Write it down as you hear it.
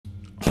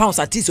pounds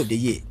artist of the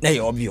year. Now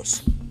you're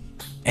obvious.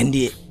 And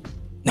the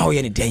now you're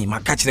in the day. My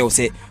catch they will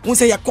say, "Who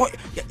say you're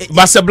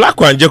but a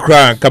Blacko and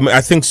Jekra,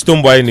 I think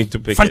Stoneboy need to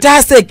pick.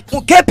 Fantastic.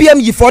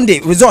 KPM you fund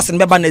the resource in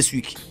Beba next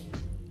week.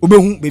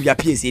 Ube baby a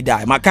PSA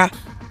die. Maka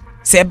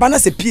say banner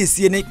say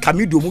PSA ne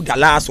Kamido mu the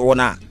last one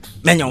na.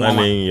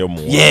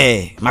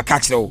 Yeah, my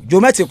catch though.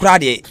 Geometric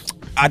crowd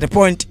at the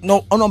point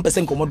no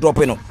 100% come drop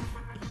no.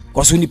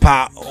 Cause we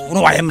pa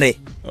no I am re.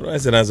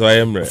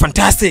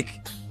 Fantastic.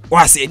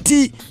 Was it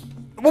tea?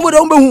 Woman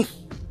don't be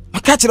my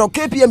catch though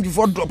KPM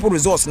before drop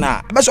resource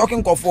na. Be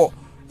shocking call for.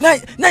 Na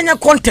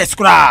contest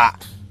kra.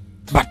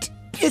 But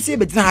PSA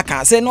be na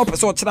can say no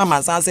person chira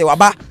man say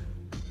waba.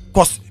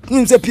 Cause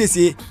him say PSA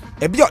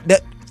e be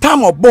the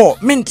time of ball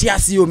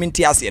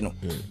mintiase no.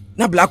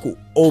 Na Blacko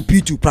or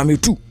P2 primary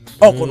 2.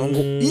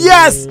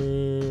 Yes.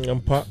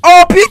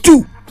 Oh,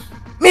 P2.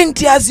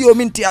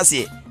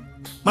 Mintiase.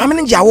 Mama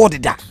ninja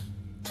award da.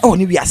 Oh,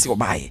 ni we ase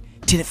obaye.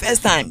 Till the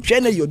first time,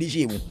 share your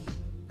DJ.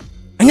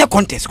 Anya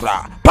contest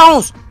kra.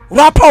 Pounds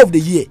rapper of the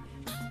year.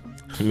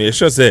 Me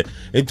sure say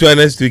into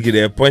next week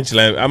the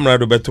punchline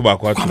Amerado beto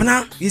back what.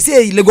 Abana, you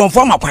say le gon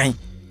form akwan.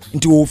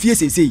 Into ofie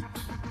say.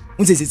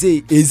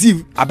 Say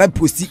eziv abe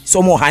posti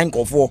some more high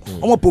for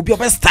omo popi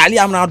ope style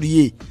Amerado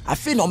ye. I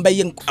feel no be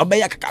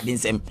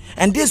kakabensem.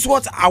 And this is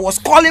what I was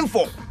calling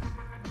for.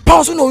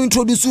 Pounds no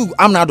introduce you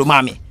Amerado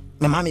mami.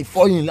 My mommy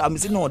falling in love. I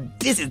say no,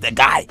 this is the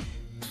guy.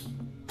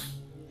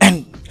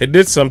 And he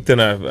did something.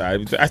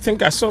 I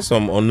think I saw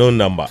some unknown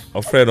number.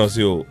 A friend was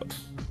you,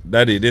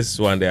 Daddy. This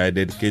one that I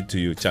dedicate to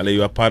you, Charlie.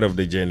 You are part of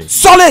the journey.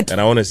 Solid.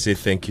 And I want to say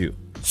thank you.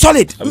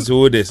 Solid. I'm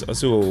so this.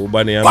 Also,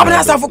 Ubani.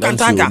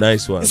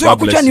 Nice one. So I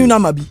put your new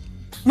number.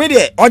 Me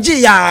there.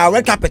 Oji ya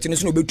red carpet no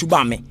so be tu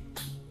ba me.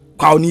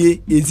 Kwa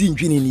oni ezi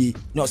ntwini ni.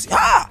 No say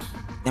ah.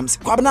 Yam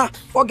say kwabna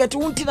forget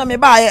unti na me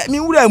ba me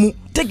wura mu.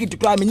 Take it to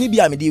cry me ni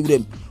bia me di wura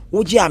mu.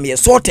 Oji am ye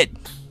sorted.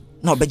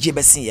 No beje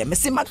besin ye. Me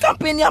say my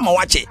company am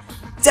wache.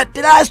 Set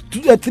the last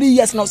 3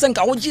 years now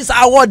senka oji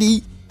sa award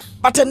yi.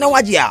 But na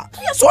waje ya.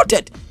 Ye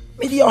sorted.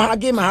 Me di o ha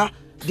game ha.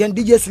 Then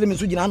DJ Slim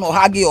so gina no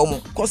ha game o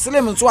mo. Ko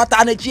Slim so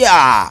ata na chi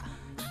a.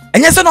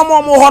 Enye se no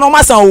mo ho no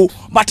masa o.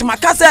 But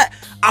makase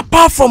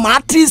apart from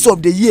artist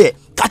of the year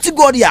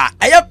category are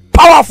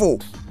powerful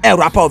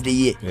rapper of the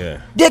year.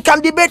 Yeah. They can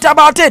debate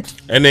about it.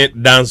 Any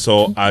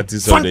dancer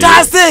artist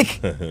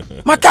fantastic. Of the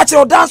year. My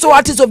catcher dancer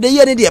artist of the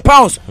year in the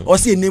pounds or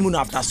see a name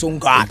after song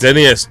god. Then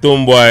a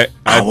Stoneboy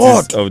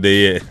artist of the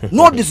year.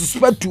 No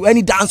disrespect to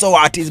any dancer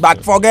artist,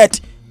 but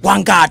forget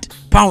one guard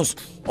pounds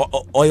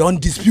or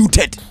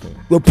undisputed.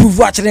 We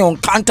prove actually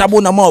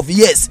uncountable number of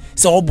years.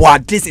 So boy,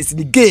 this is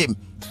the game.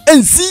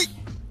 And see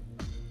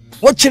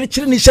what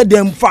children share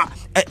them for.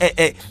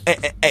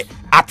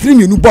 A 3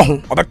 million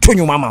bon or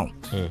 20 mama.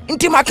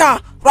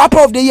 Intimaka rapper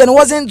of the year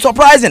wasn't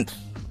surprising.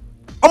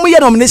 Year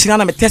nomination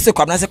and I'm a test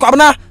kwabna say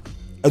kwabna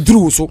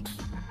drew so.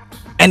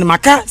 And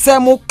maka say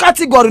mo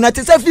category na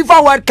say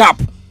FIFA World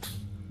Cup.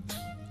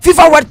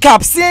 FIFA World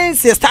Cup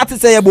since they started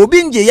say abo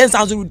binje yen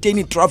sanzo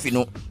retain trophy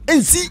no.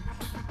 And see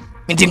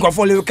intimka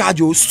follow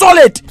kajo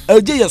solid.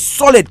 LJ is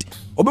solid.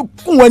 Obe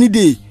kunwani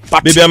day.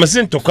 Baby I'm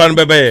saying to kan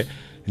bebe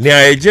ni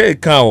aje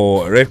kan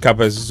o red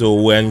carpet so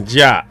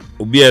wenja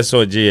obi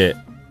SOJ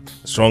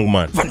strong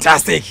man.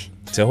 Fantastic.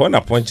 Say when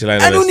a punchline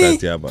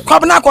start here ba.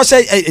 Kwabna ko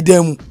say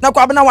edem. Na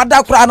kwabna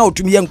wada kura na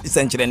otumi yan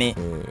senkyere ni.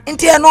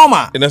 Nti e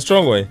normal. In a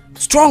strong way.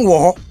 Strong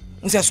wo.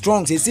 Nse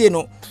strong say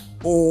no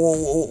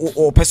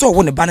o person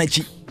wo ne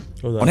banachi.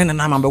 One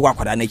na na be wa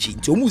kwada na chi.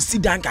 Nti o mu si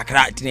dan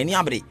kakra tinani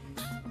abre.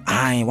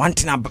 Ai one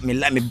thing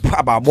me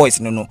about boys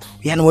no.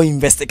 We na we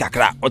invest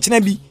kakra. O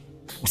chena bi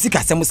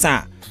usika sem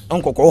san.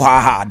 Nkoko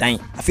ha dan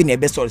afi na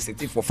ebe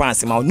solicit for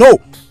fans ma no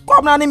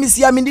kwabna na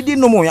misia me didi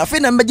no mo afi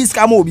na magi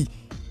ska ma obi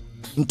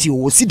nti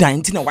o si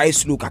dan nti na why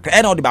slow kakra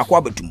e na o de ba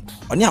kwa batum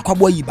oni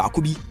akwabo yi ba ko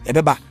bi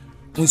ebeba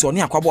nso oni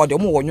akwabo de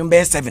mo wonwom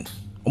be 7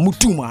 omu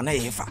 2 ma na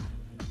yefa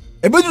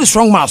ebe do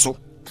strong man so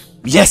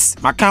yes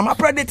makama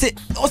predict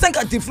o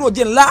senka ti flow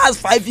in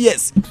last 5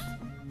 years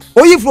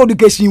oyi flow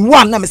education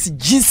 1 na me say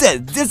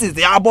Jesus this is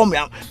the album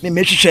me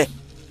hwehwe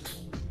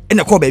e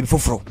na ko baby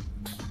foforo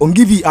on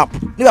give you up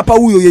never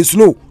power you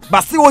slow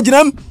but still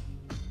ojinam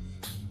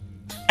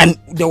and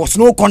there was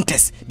no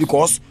contest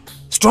because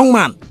strong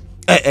man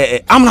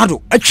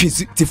Amerado actually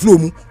to flow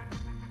mu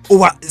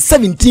over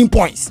 17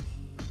 points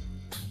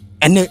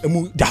and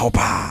mu da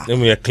hopa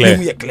we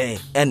clear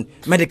and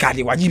medical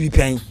dey wajibi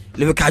pen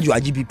level card you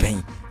wajibi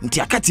pen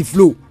nti akati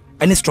flow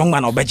any strong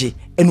man obeje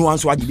anyone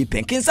so wajibi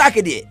pen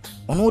kinsake dey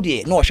ono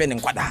dey no hwe ne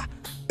nkwada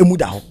emu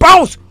da ho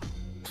pounds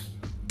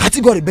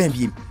category ben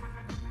bi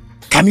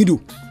Kamido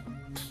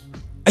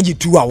Aji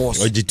 2 awards.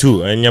 Aji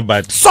 2, anya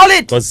bad.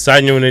 Solid. Cause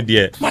sanyo ne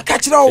die.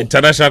 Makachiro.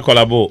 International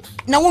collabo.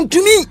 Na won to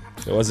me.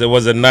 It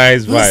was a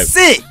nice vibe.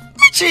 See,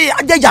 chi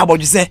ajaja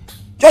aboju say.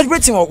 Just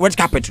waiting on red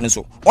carpet no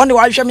so. On the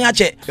why me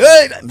ache.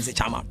 Hey, me say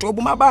chama. To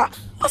bu maba.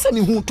 Asa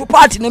me hu to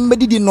party na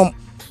mbedi nom.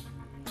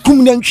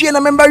 Kum na ntwie na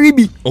member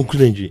ribi.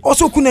 Onkunantwie.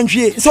 Also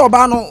kunantwie. Say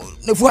oba no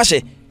na fu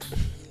ahye.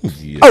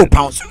 Oh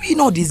pounds. We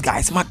know these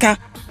guys. Maka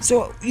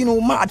So, you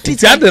know, my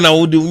teacher. I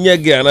would do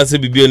nyege and I say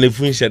be on the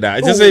phone shada.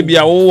 I just say be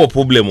a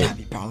problem.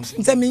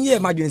 Say me here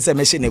imagine say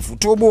machine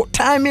football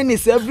timing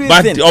is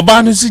everything. But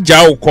Obano si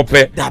jaw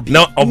kope.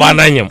 Now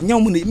Obana nyam.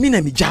 Nyam me na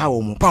me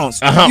jaw mo pounds.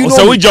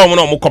 So we jaw mo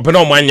no mo kope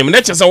no mo anyam.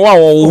 Na chese wa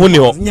wo ni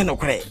ho. No,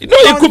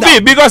 it could be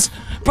because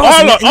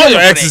all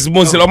your exes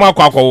mostly o ma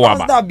kwa wo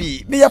aba. That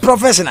be a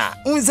professional.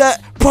 We say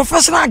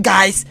professional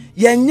guys.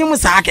 Yenyim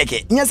sa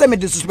keke nya se me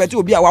disrespect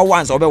obi a wa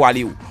once obe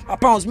wale o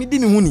pounds me di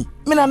me huni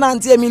me na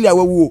 90 million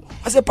wawu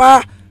I say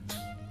pa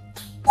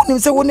woni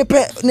se woni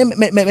pe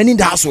me ni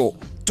da so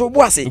to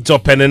bo ase to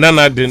penena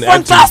na den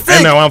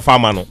na one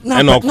farmer no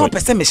na no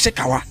person me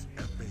shekawa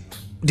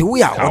the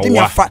way I odi me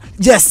afa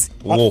yes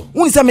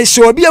woni se me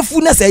show obi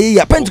afu na say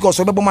ye Pentecost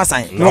obe bo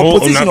masan no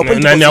position of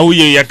Pentecost na wo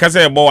ye ya ka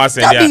say bo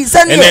ase dia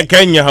ene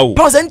kanya ha wo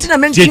pounds entina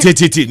men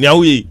ti na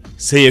wo ye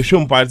say a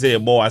shum party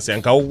bo ase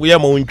nka wo ye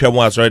ma wontwa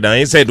mu asori dan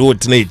he said wo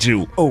tena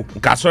ejiru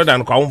nka asori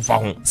dan ko wonfa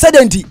ho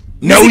sedenti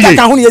na wo ye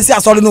ka ho yesi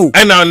asori no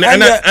and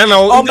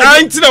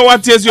ntina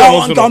what yes you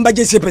almost no nka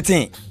mbaje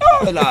shepetin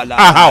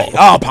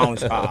la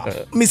pounds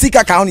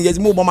misika ka ho yesi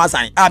mo bo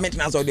masan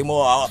maintenance of the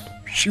mo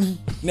shim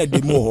na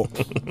the mo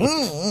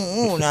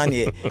na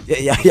ne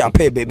ya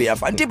pay baby ya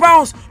 50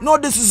 pounds no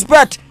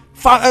disrespect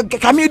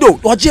Kamido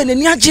oje ne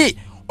niaje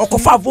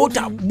okofa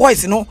voter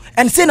boys no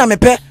and say na me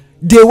pe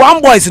day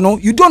one boys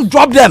you don't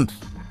drop them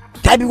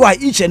that be why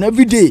each and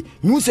every day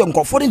you say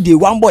comforting day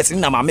one boys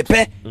na ma me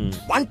pe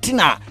one thing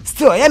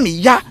still me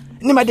ya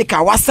ni me de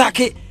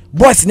Kawasaki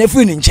boys na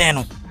free nchen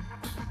no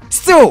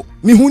still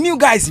me who new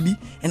guys be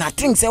and I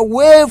think say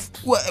well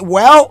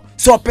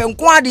so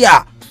penko ade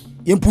a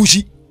yen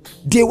pushi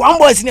day one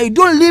boys you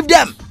don't leave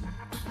them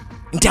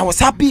until I was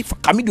happy for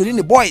Kamido in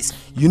the boys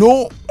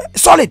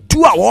solid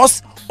 2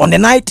 hours on the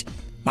night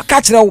my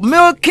catch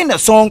milking the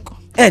song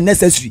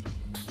necessary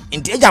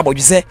in the age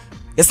you say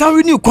there's some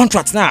renew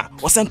contracts now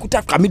was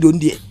Kuta Kamido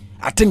ndie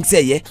I think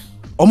say yeah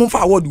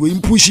omonfa award we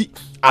pushi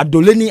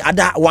adoleni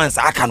other ones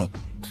akano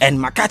and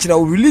my catch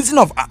releasing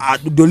of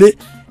adole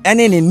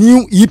and in a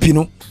new EP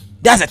no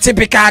that's a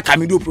typical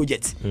Kamido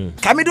project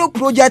Kamido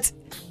project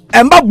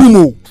emba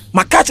bumo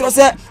my catch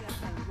say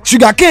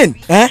sugarcane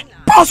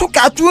Paso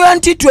ka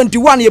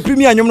 2021 ye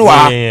premier nyom no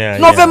wa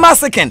November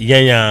 2nd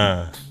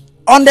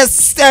on the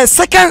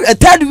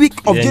third week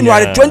of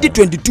January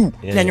 2022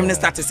 na nyom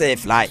start to say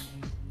fly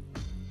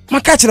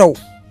makachiro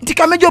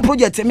ntika major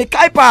project me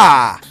kai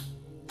pa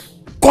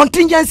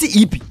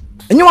contingency EP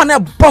nyom na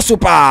boss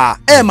pa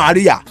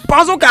Maria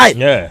Paso kai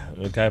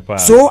me kai pa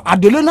so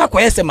adolona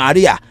kwese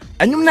Maria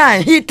nyom na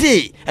hit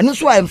eno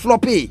so am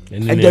floppy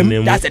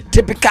and that's a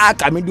typical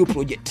Kamido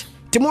project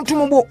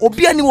timontumbo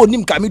obi ani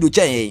wonim Kamido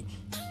chen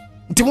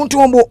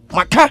timontumbo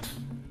maka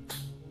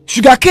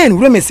sugarcane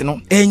remix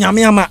no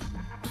nyame ama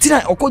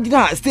tina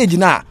okogina stage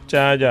na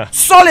charger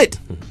solid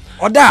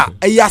oda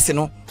ayase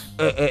no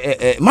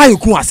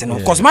mayekun ase no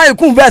cause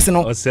mayekun verse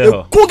no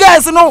ku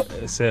guys no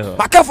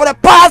maka for the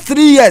past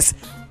 3 years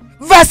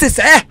verses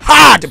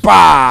hard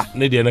pa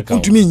ne de na ka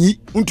untumi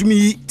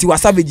yi Tiwa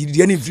Savage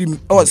de ne film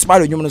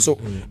spiral nyom no so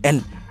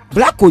and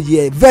Blacko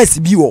ye verse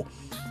bi wo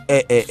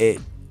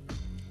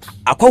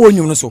akwawo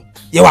nyom no so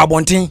ye wa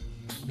bonten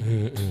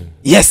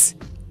yes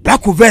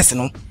Blacko verse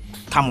no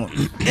come on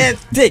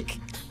take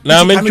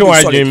na me twa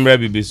adwin mra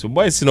bibi so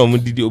boys no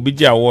mudidi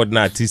obiji award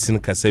na artist in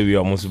kasawi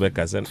almost be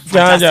kasa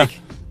jaja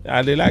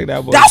I like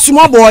that boy that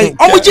small boy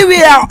omuji we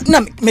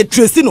na me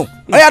tracy no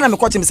oya na me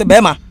kwache me se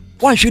bema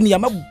wan hwe ni ya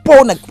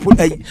mabo na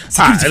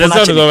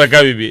security no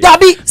ka bibi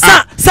dabi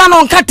sa no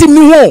onka tim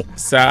ni ho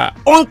sa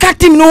onka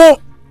tim ni ho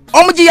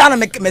omuji ya na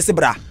me se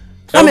bra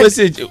na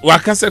message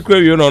wakasa kwa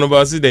wi no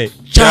ba si den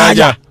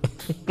jaja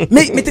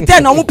me tete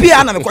na omu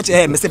pia na me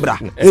kwache me se bra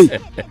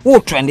wo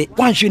trend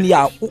wan hwe ni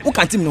ya wo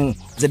kan tim ni ho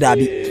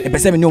zedabi e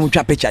pese me ni omu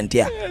twa picture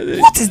ntia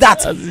what is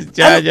that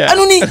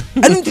anu ni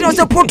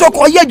say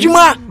protocol ye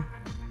adwuma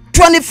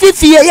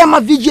 25th year ya ma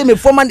VJ me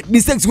former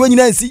mistakes when you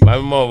nancy my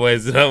more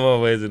boys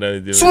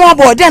na small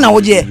boy then na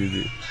woje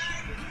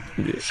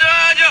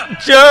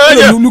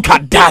Charger look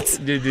at that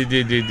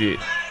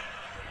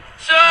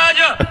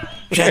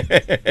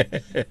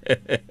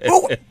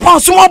oh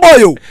small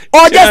boy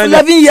oh just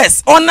 11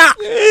 years or na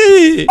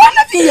 11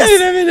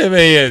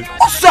 years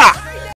Sir